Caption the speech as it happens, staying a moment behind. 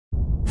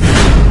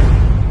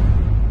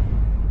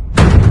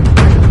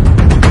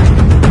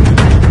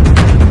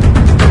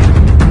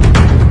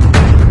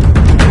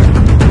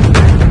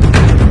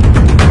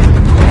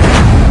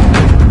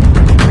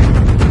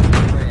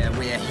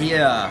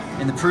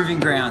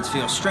guys, for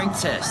your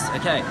strength test.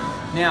 Okay,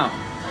 now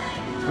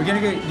we're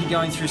going to be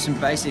going through some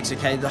basics.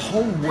 Okay, the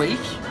whole week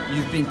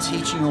you've been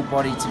teaching your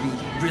body to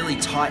be really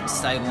tight and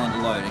stable under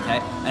load. Okay,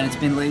 and it's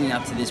been leading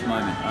up to this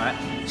moment. All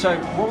right, so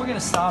what we're going to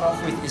start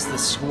off with is the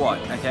squat.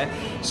 Okay,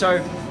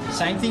 so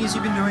same thing as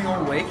you've been doing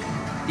all week.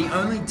 The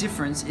only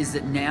difference is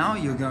that now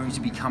you're going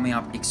to be coming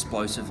up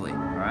explosively. All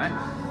right,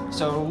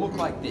 so it'll look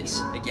like this.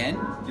 Again,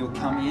 you'll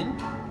come in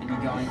and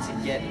you're going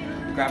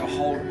to grab a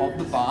hold of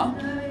the bar,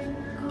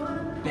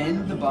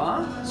 bend the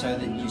bar so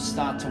that you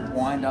start to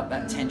wind up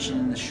that tension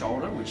in the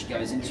shoulder, which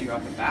goes into your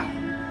upper back.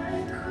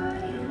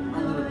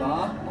 Under the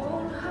bar,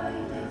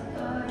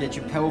 get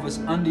your pelvis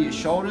under your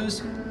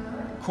shoulders,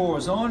 core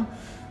is on,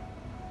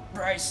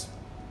 brace,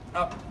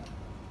 up.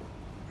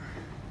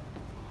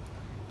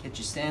 Get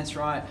your stance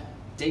right,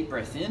 deep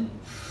breath in,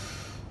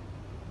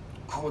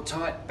 core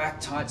tight,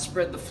 back tight,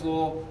 spread the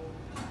floor.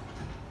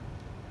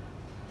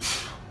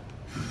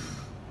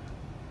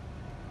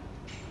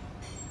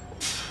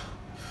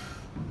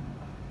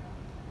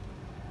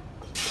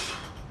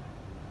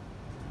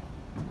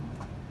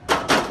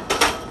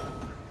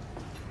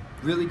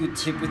 Really good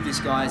tip with this,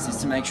 guys, is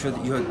to make sure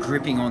that you're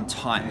gripping on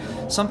tight.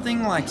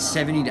 Something like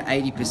 70 to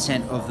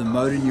 80% of the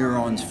motor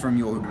neurons from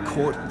your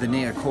the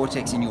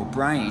neocortex in your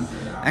brain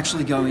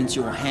actually go into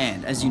your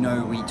hand. As you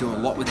know, we do a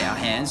lot with our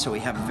hands, so we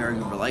have a very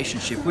good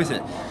relationship with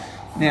it.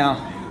 Now,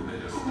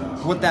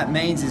 what that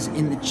means is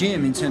in the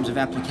gym, in terms of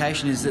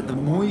application, is that the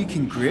more you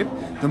can grip,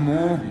 the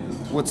more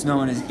what's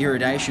known as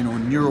irradiation or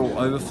neural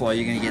overflow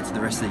you're going to get to the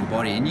rest of your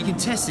body. And you can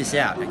test this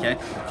out, okay?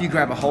 If you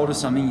grab a hold of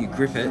something, you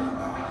grip it,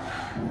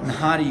 and the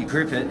harder you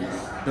grip it,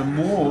 the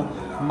more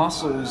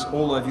muscles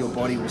all over your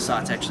body will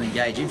start to actually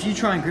engage. If you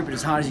try and grip it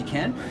as hard as you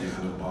can,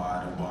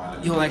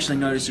 you'll actually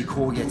notice your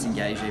core gets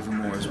engaged even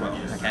more as well.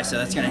 Okay, so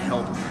that's going to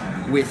help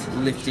with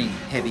lifting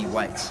heavy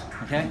weights.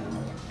 Okay.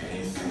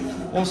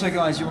 Also,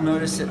 guys, you'll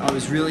notice that I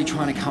was really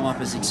trying to come up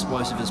as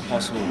explosive as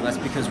possible. That's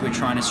because we're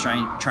trying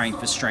to train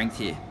for strength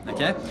here.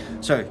 Okay,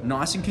 so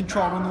nice and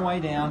controlled on the way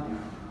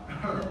down,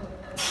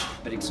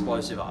 but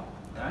explosive up.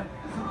 All right.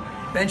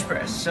 Bench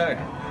press. So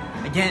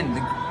again,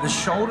 the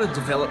shoulder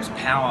develops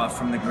power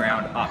from the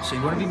ground up, so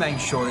you want to be making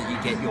sure that you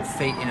get your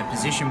feet in a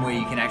position where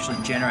you can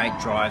actually generate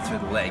drive through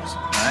the legs,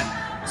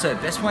 right? So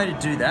the best way to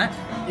do that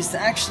is to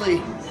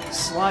actually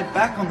slide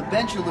back on the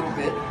bench a little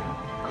bit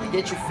and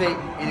get your feet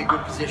in a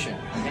good position.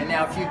 And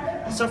now if you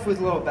suffer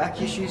with lower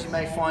back issues, you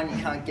may find you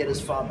can't get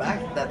as far back.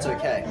 That's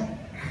okay.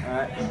 All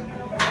right.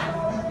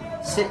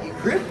 Set your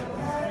grip,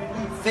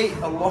 feet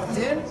are locked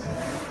in,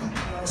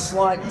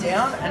 slide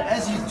down, and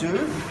as you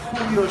do,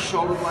 pull your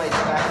shoulder blades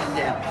back and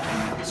down.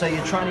 So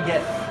you're trying to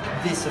get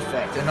this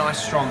effect, a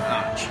nice strong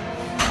arch.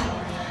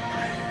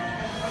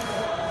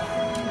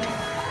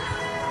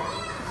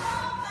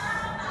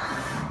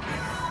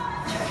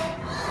 Okay.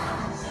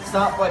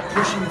 Start by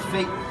pushing the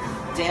feet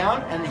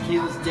down and the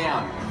heels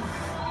down.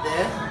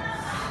 There.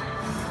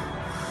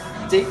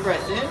 Deep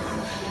breath in.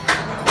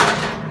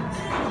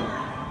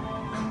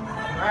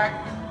 Back.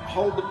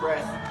 Hold the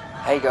breath.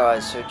 Hey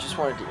guys, so just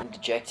wanted to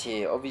interject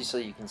here.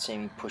 Obviously you can see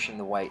me pushing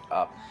the weight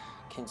up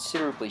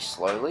considerably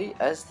slowly.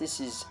 As this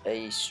is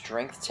a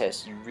strength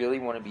test, you really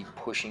want to be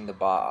pushing the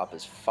bar up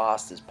as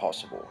fast as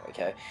possible,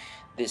 okay?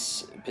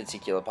 This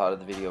particular part of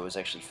the video was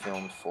actually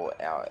filmed for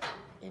our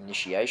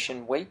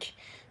initiation week,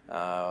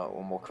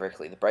 or more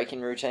correctly the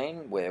break-in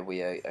routine, where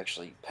we are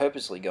actually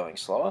purposely going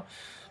slower.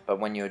 But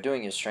when you're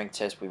doing your strength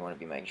test, we want to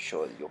be making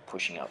sure that you're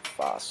pushing up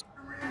fast.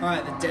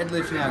 Alright, the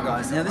deadlift now,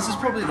 guys. Now this is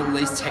probably the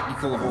least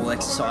technical of all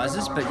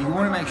exercises, but you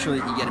want to make sure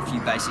that you get a few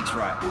basics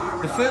right.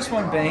 The first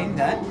one being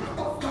that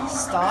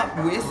start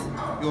with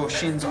your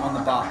shins on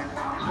the bar.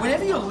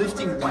 Whenever you're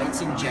lifting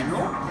weights in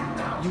general,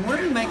 you want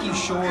to be making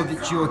sure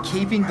that you're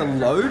keeping the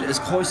load as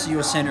close to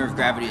your center of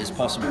gravity as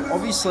possible.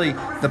 Obviously,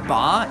 the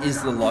bar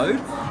is the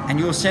load, and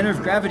your center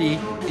of gravity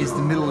is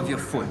the middle of your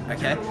foot,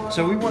 okay?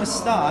 So we want to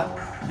start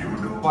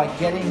by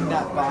getting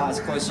that bar as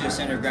close to your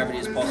center of gravity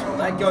as possible.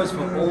 That goes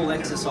for all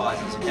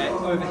exercises, okay?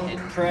 Overhead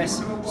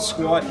press,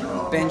 squat,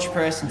 bench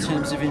press in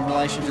terms of in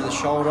relation to the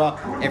shoulder,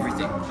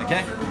 everything,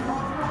 okay?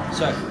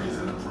 So,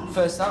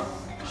 first up,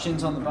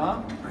 shins on the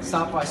bar.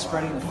 Start by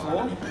spreading the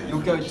floor.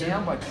 You'll go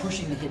down by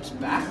pushing the hips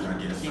back.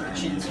 Keep the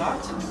chin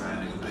tucked.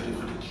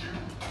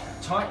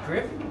 Tight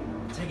grip.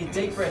 Take a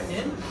deep breath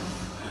in.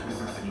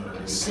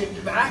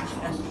 Sit back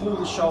and pull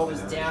the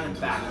shoulders down and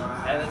back.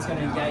 Okay, that's going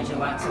to engage your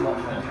lats a lot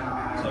more.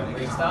 So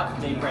restart,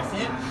 deep breath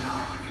in.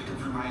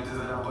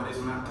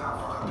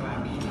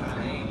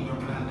 Okay.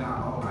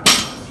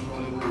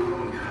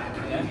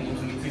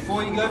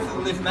 Before you go for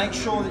the lift, make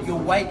sure that your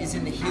weight is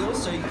in the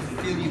heels so you can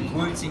feel your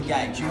glutes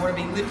engaged. You want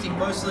to be lifting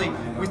mostly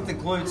with the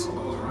glutes,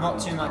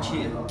 not too much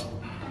here.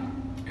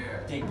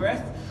 Deep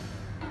breath.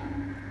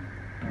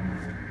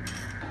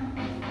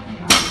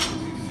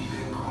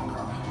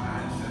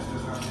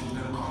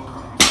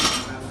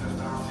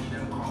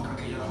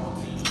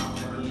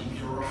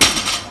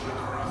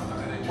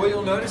 What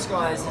you'll notice,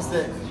 guys, is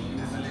that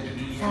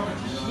from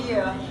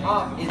here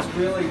up, it's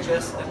really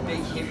just a big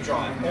hip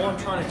drive. All I'm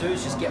trying to do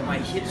is just get my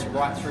hips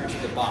right through to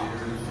the bar.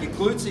 Your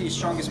glutes are your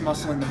strongest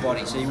muscle in the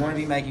body, so you want to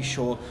be making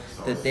sure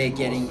that they're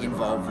getting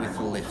involved with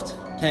the lift.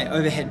 Okay,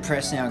 overhead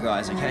press now,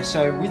 guys. Okay,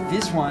 so with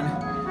this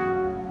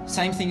one,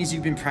 same thing as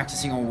you've been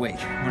practicing all week.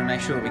 We want to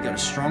make sure that we've got a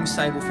strong,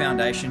 stable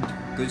foundation,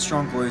 good,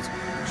 strong glutes,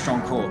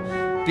 strong core.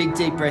 Big,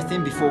 deep breath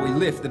in before we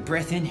lift. The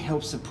breath in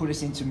helps to put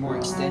us into more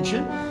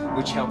extension,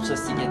 which helps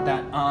us to get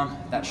that arm,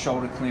 that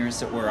shoulder clearance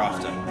that we're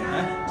after.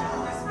 Okay?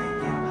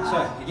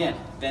 So, again,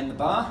 bend the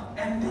bar.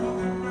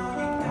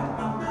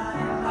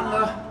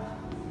 Under.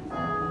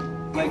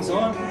 Legs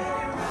on,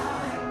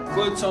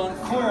 glutes on,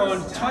 core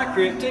on, tight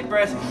grip, deep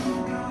breath.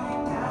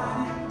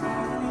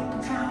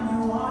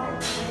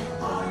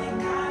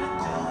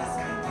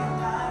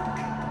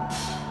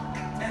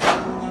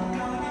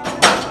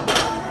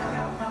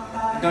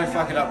 Don't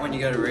fuck it up when you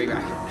go to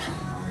re-rack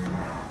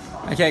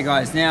it. Okay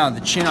guys, now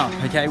the chin up,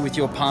 okay, with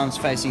your palms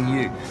facing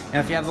you. Now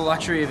if you have the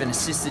luxury of an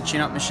assisted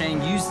chin up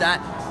machine, use that,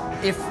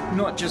 if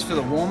not just for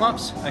the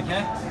warm-ups,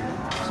 okay?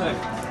 So,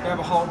 grab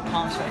a hold,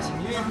 palms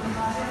facing you,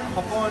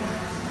 hop on.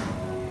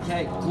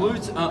 Okay,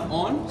 glutes are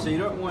on, so you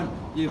don't want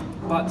your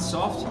butt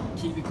soft.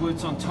 Keep your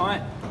glutes on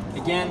tight.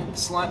 Again,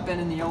 slight bend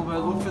in the elbow,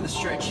 look for the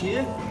stretch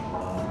here.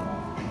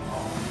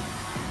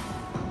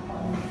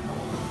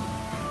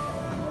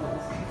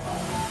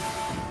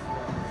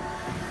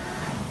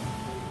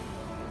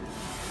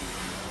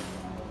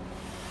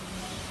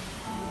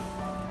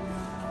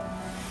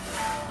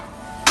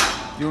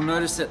 You'll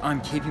notice that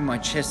I'm keeping my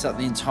chest up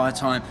the entire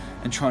time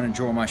and trying to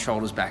draw my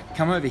shoulders back.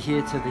 Come over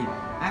here to the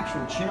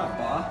actual chin-up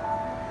bar.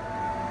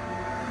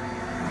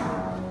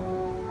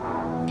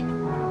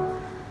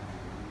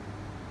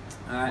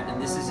 Alright,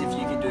 and this is if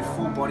you can do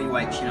full body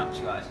weight chin-ups,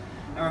 guys.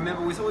 Now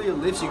remember, with all your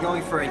lifts, you're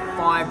going for a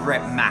 5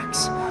 rep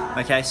max.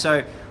 Okay,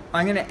 so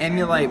I'm gonna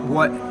emulate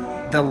what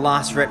the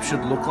last rep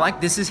should look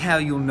like. This is how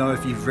you'll know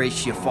if you've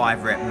reached your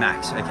 5 rep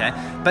max, okay?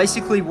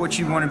 Basically, what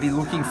you wanna be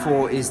looking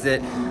for is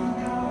that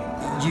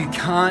you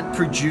can't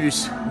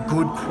produce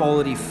good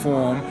quality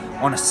form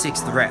on a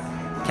 6th rep.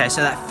 Okay,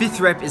 so that 5th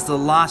rep is the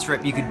last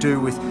rep you could do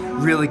with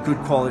really good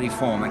quality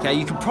form, okay?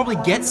 You could probably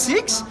get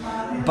 6,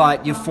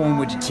 but your form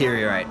would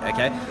deteriorate,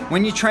 okay?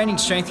 When you're training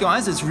strength,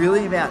 guys, it's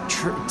really about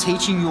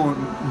teaching your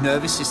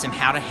nervous system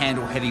how to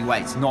handle heavy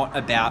weights, not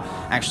about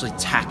actually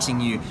taxing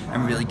you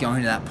and really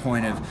going to that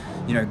point of,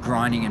 you know,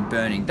 grinding and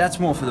burning. That's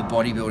more for the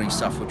bodybuilding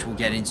stuff, which we'll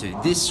get into.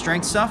 This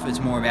strength stuff is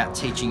more about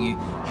teaching you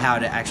how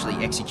to actually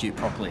execute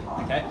properly,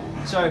 okay?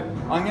 So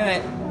I'm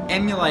gonna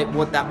emulate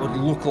what that would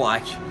look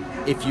like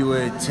if you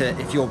were to,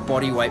 if your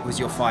body weight was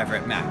your 5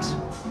 rep max.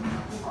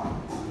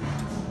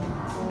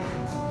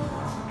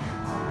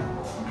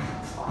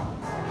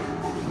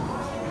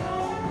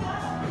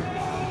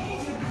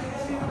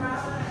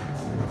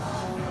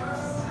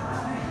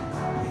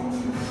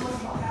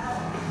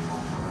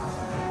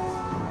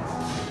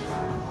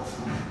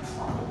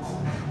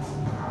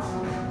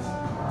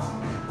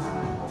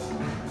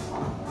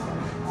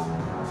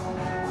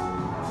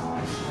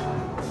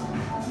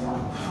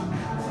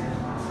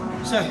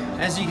 So,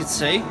 as you can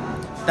see,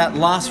 that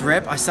last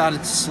rep, I started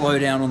to slow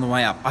down on the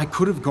way up. I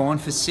could have gone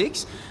for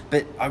 6,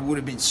 but I would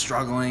have been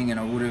struggling and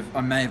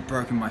I may have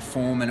broken my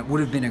form and it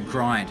would have been a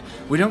grind.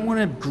 We don't want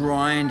to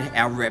grind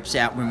our reps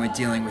out when we're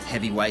dealing with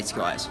heavy weights,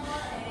 guys.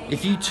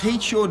 If you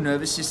teach your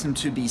nervous system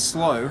to be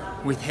slow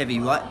with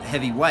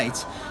heavy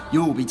weights,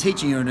 you will be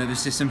teaching your nervous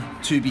system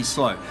to be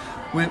slow.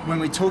 When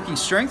we're talking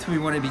strength, we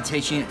want to be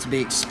teaching it to be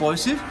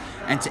explosive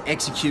and to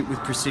execute with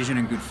precision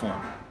and good form.